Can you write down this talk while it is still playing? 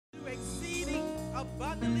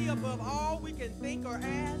abundantly above all we can think or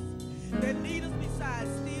ask, that lead us beside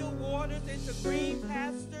still waters into green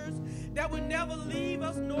pastures, that will never leave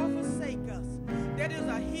us nor forsake us, that is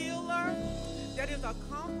a healer, that is a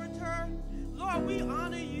comforter. Lord, we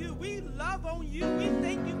honor you. We love on you. We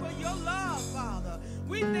thank you for your love, Father.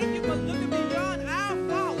 We thank you for looking beyond our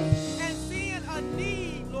faults and seeing a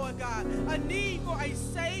need, Lord God, a need for a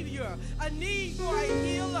Savior, a need for a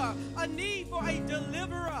healer, a need for a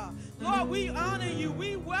deliverer. Lord, we honor you.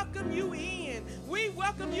 We welcome you in. We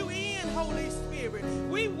welcome you in, Holy Spirit.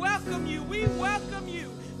 We welcome you. We welcome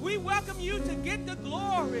you. We welcome you to get the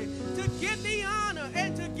glory, to get the honor,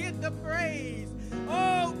 and to get the praise.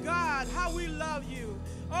 Oh, God, how we love you.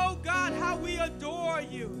 Oh, God, how we adore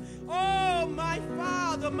you. Oh, my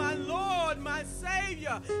Father, my Lord, my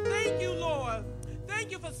Savior. Thank you, Lord.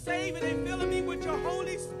 Thank you for saving and filling me with your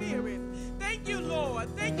Holy Spirit. Thank you, Lord.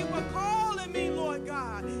 Thank you for calling me, Lord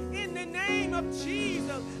God, in the name of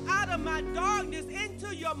Jesus, out of my darkness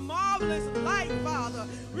into your marvelous light, Father,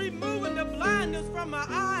 removing the blindness from my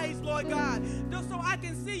eyes, Lord God, just so I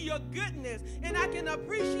can see your goodness, and I can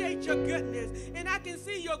appreciate your goodness, and I can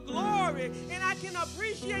see your glory, and I can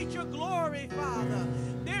appreciate your glory, Father.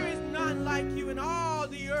 There is none like you in all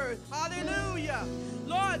the earth. Hallelujah.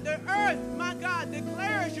 Lord, the earth, my God,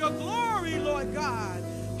 declares your glory, Lord God.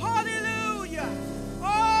 Hallelujah.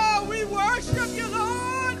 Oh, we worship you,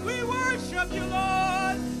 Lord. We worship you,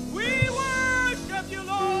 Lord. We worship you,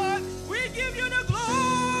 Lord. We give you the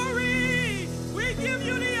glory. We give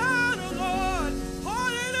you the honor, Lord.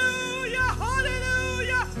 Hallelujah.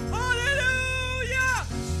 Hallelujah. Hallelujah.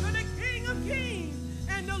 To the King of Kings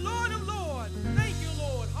and the Lord of Lords. Thank you,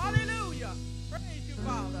 Lord. Hallelujah. Praise you,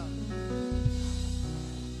 Father.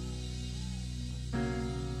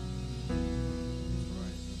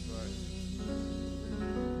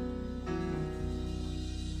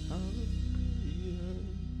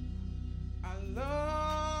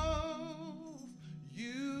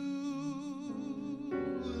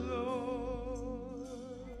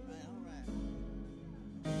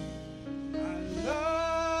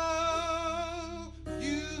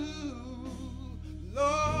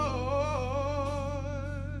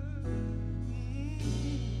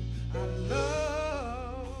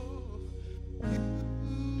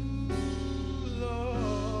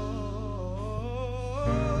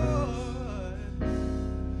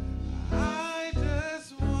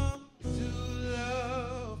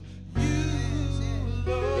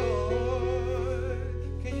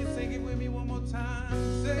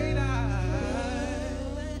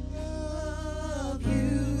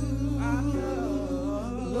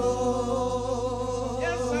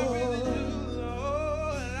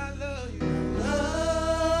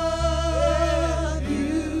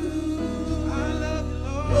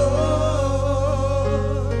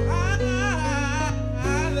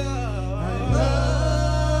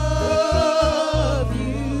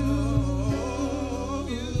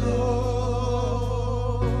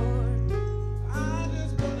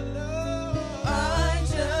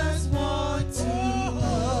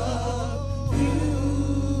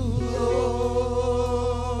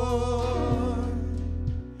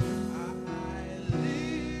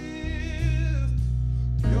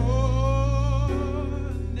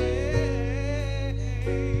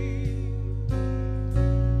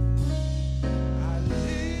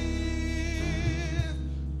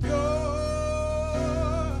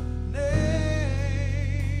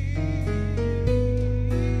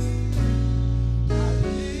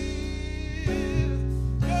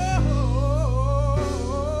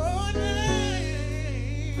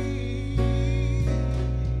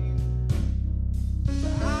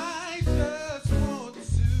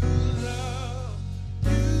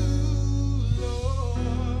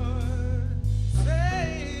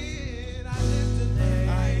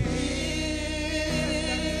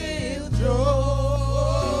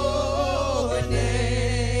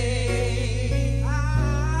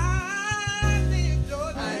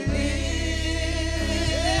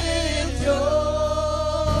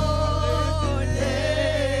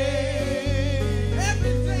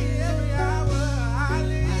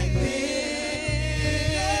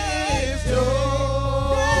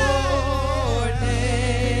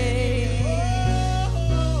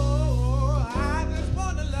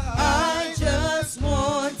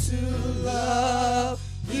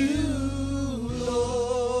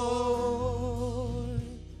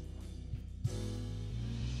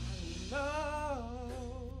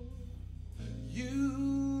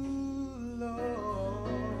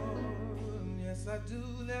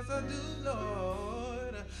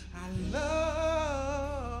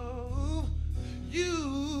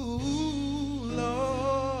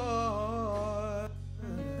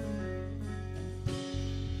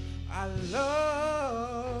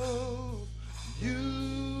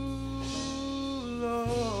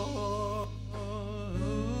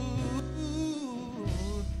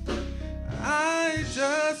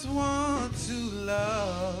 just want to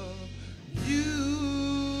love you,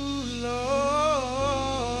 Lord.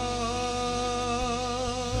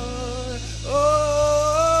 Oh,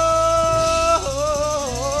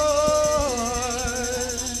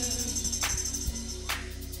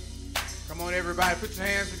 come on, everybody, put your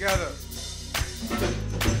hands together.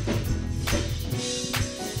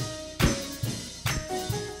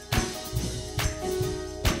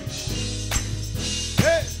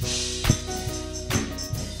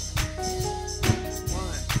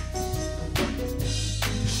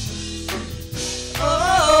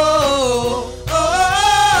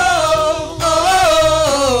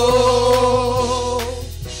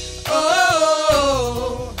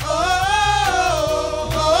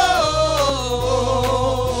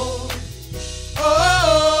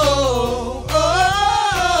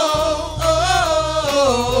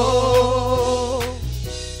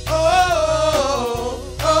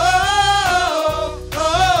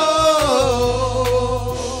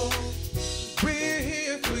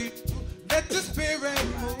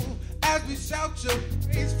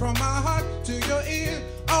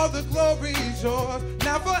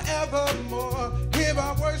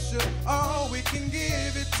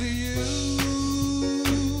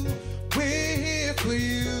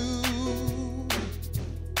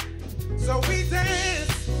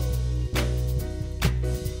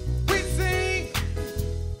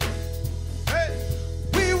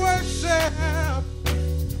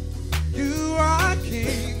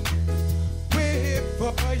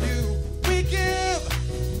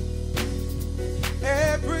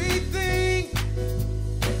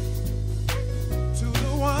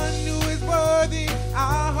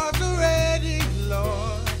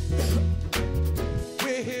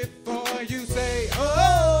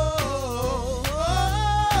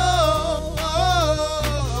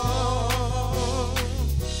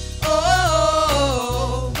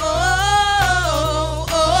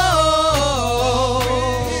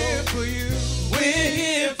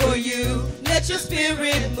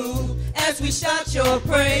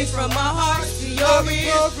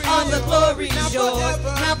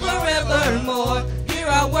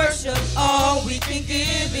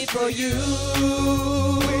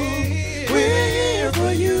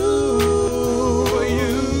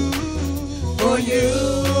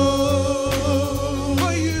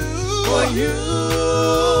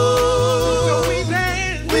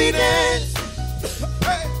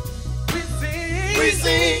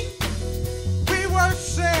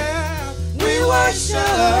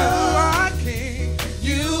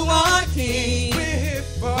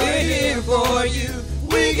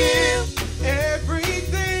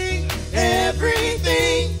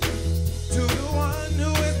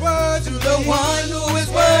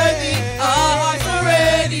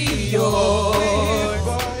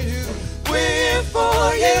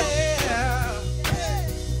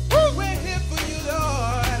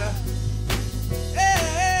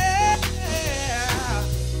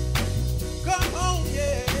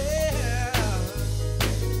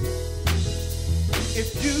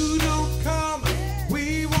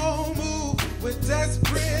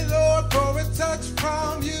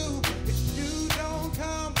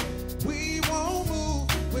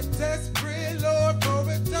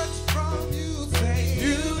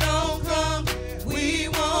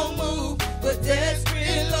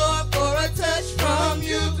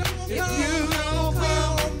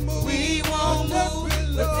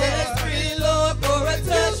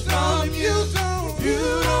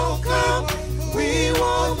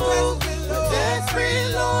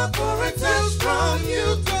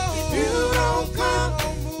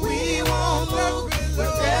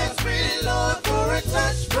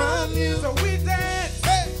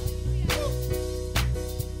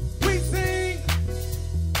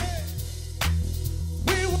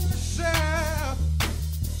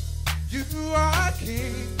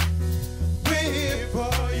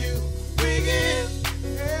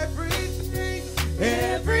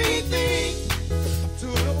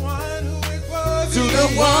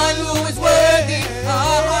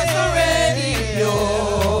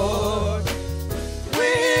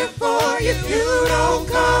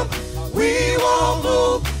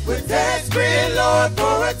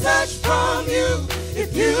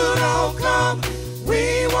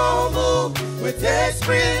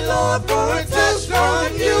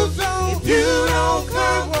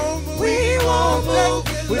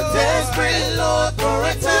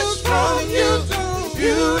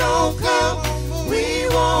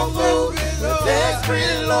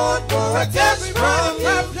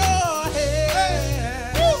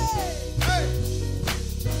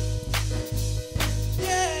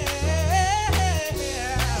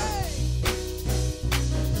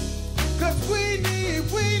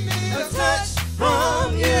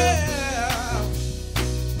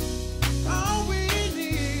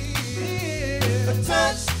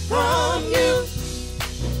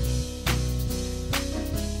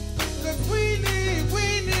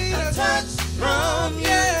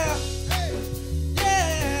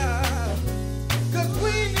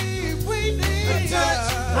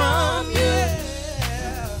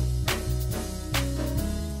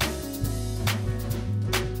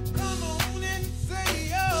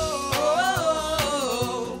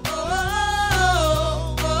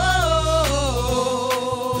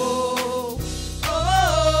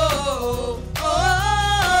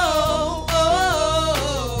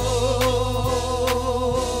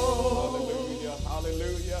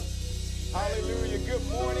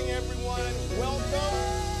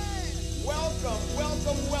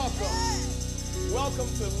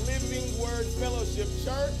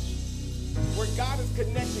 where God is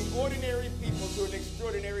connecting ordinary people to an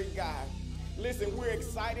extraordinary God. Listen, we're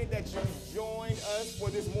excited that you've joined us for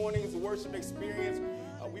this morning's worship experience.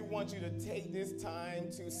 We want you to take this time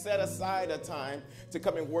to set aside a time to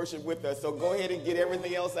come and worship with us. So go ahead and get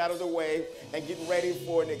everything else out of the way and get ready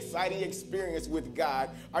for an exciting experience with God.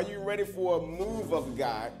 Are you ready for a move of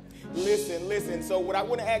God? Listen. So what I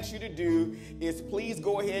want to ask you to do is please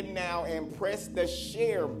go ahead now and press the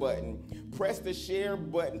share button. Press the share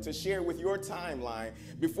button to share with your timeline.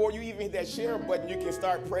 Before you even hit that share button, you can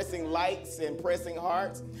start pressing likes and pressing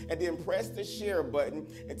hearts, and then press the share button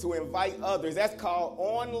and to invite others. That's called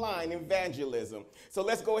online evangelism. So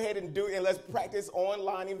let's go ahead and do it, and let's practice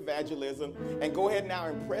online evangelism, and go ahead now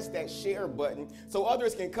and press that share button so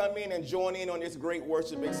others can come in and join in on this great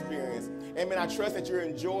worship experience. Amen. I trust that you're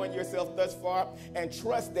enjoying yourself thus far, and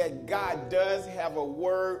trust that God does have a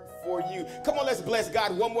word for you. Come on, let's bless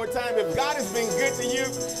God one more time. If God has been good to you,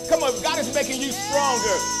 come on, God is making you stronger.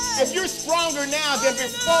 If you're stronger now than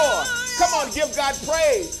before, come on, give God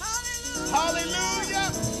praise.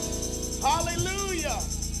 Hallelujah. Hallelujah.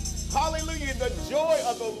 Hallelujah. The joy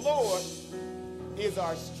of the Lord is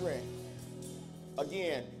our strength.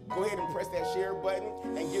 Again, go ahead and press that share button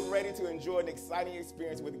and get ready to enjoy an exciting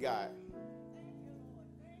experience with God.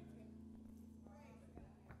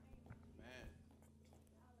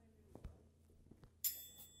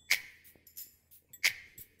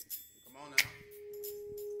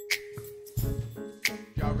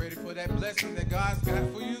 Y'all ready for that blessing that God's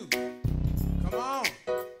got for you? Come on.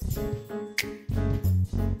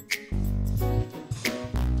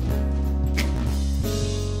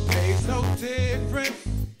 Makes no difference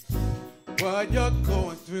what you're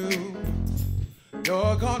going through.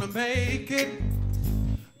 You're gonna make it.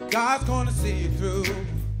 God's gonna see you through.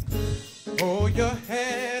 Hold your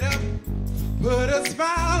head up. Put a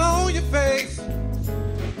smile on your face.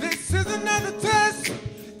 This is another test.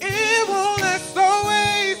 It won't last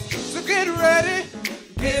always, so get ready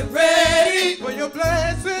for your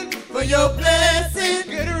blessing, for your blessing.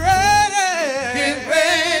 Get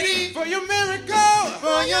ready for your miracle,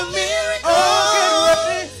 For your miracle.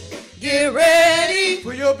 Oh, Get ready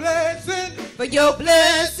for your blessing, for your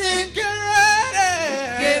blessing.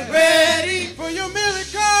 Get ready for your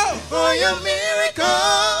miracle, for your miracle.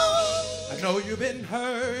 I know you've been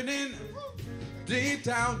hurting deep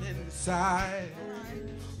down inside.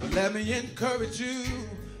 Let me encourage you,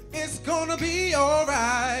 it's gonna be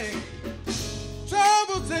alright.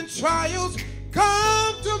 Troubles and trials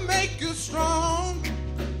come to make you strong.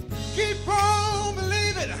 Keep on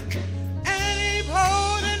believing and keep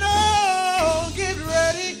holding on. Get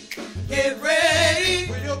ready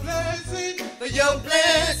for your blessing, for your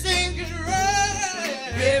blessing.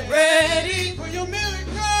 Get ready for your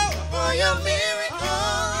miracle, for your miracle.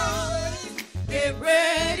 Get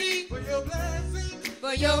ready for your blessing,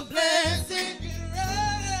 for your blessing.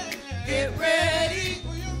 Get ready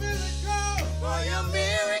for your miracle, for your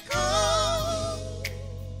miracle.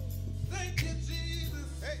 Thank you, Jesus.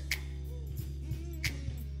 Hey.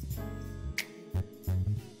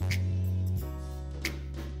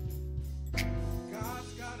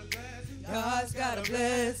 God's got a blessing. God's got a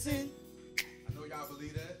blessing. I know y'all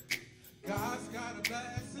believe that. God's got a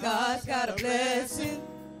blessing. God's got a blessing.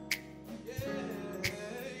 Yeah,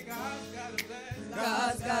 God's got a blessing.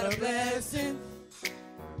 God's got a blessing.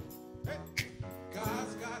 Hey.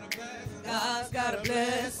 God's got a blessing. God's got a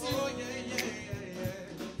blessing. Oh, yeah.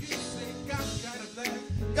 You say God's got a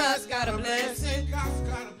blessing. God's got a blessing. God's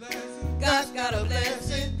got a blessing. God's got a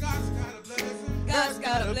blessing. God's got a blessing. God's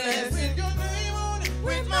got a blessing. With your name on it.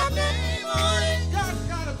 With my name on it. God's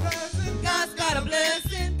got a blessing. God's got a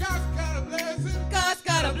blessing. God's got a blessing. God's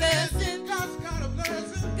got a blessing. God's got a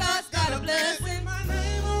blessing. God's got a blessing.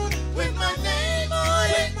 With my name on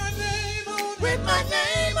it. With my name on it. With my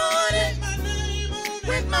name on it.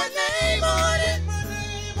 With my name on it.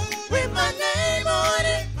 With my name on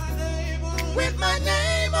it. With my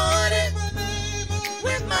name on it.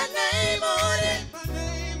 With my name on it. With my name on it.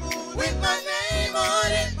 With my name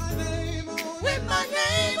on it. With my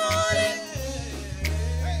name on it.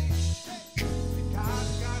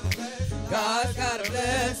 God's got a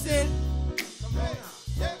blessing.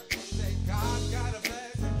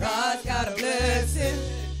 God's got a blessing.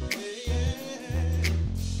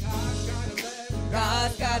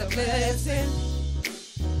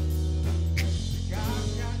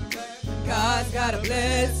 God's got a blessing. God's got a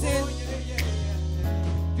blessing.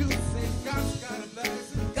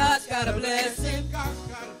 God's got a blessing.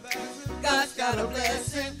 God's got a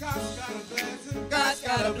blessing. God's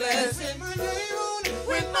got a blessing.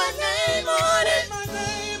 With my name on it.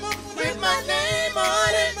 With my name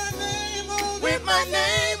on it. With my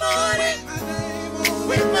name on it.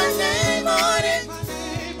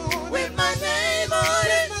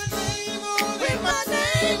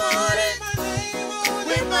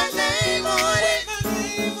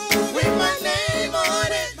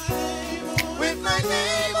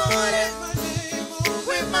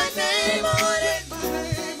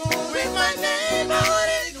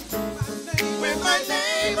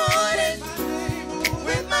 name on it.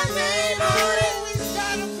 With my name on it.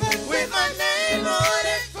 With my name on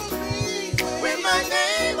it. With my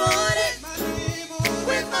name on it.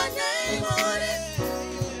 With my name on it.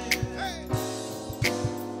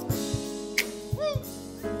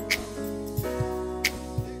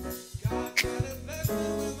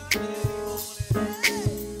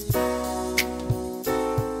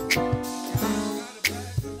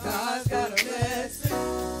 God's got a blessing.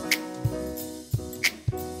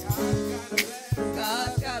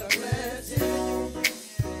 God's got a blessing.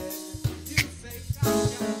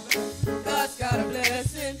 God's got a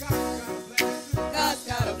blessing. God's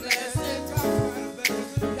got a blessing.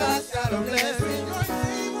 God's got a blessing.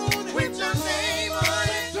 With your name on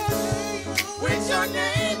it. With your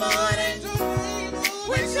name on it.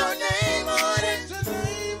 With your name on it.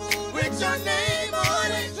 With your name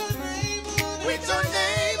on it. With your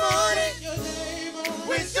name on it.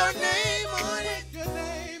 With your name on it.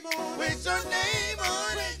 With your name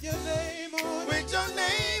on it. With your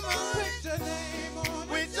name on it.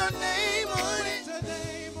 With your name on it.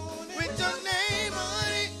 With your name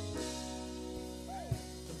on it.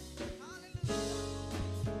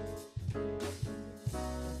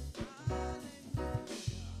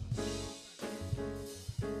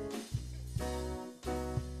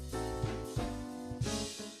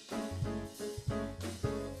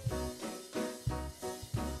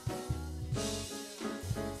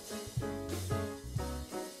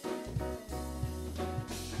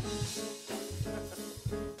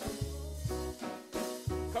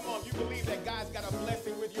 Come on, you believe that God's got a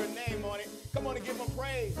blessing with your name on it. Come on and give him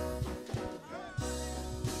praise.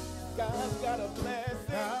 God's got a blessing.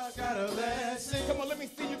 God's got a blessing. Come on, let me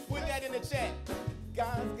see you put that in the chat.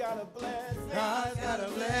 God's got a blessing. God's got a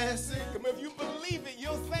blessing. Come on, if you believe it,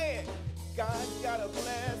 you'll say it. God's got a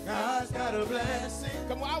blessing. God's got a blessing.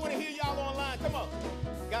 Come on, I want to hear y'all online. Come on.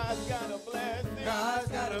 God's got a blessing. God's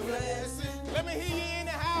got a blessing. Let me hear you in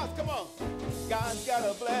the house. Come on. God's got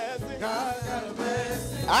a blessing. God's got a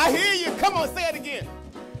blessing. I hear you. Come on, say it again.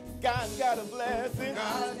 God's got a blessing.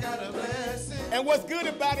 God's got a blessing. And what's good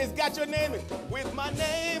about it is got your name in. With my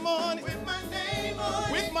name on it. With my name on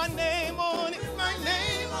it. With my name on it. With my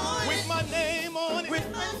name on it. With my name on it.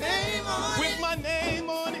 With my name on it. With my name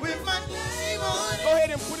on it. With my name on it. Go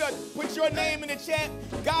ahead and put your name in the chat.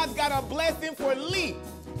 God's got a blessing for Lee.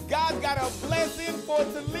 God's got a blessing for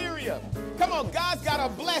Deliria. Come on, God's got a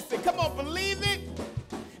blessing. Come on, believe it.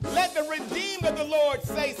 Let the redeemed of the Lord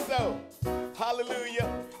say so. Hallelujah.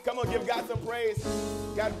 Come on, give God some praise.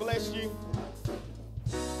 God bless you.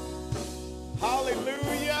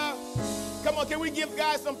 Hallelujah. Come on, can we give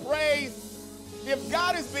God some praise? If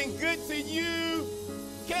God has been good to you,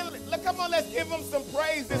 come on, let's give him some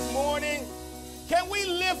praise this morning. Can we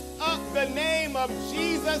lift up the name of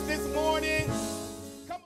Jesus this morning?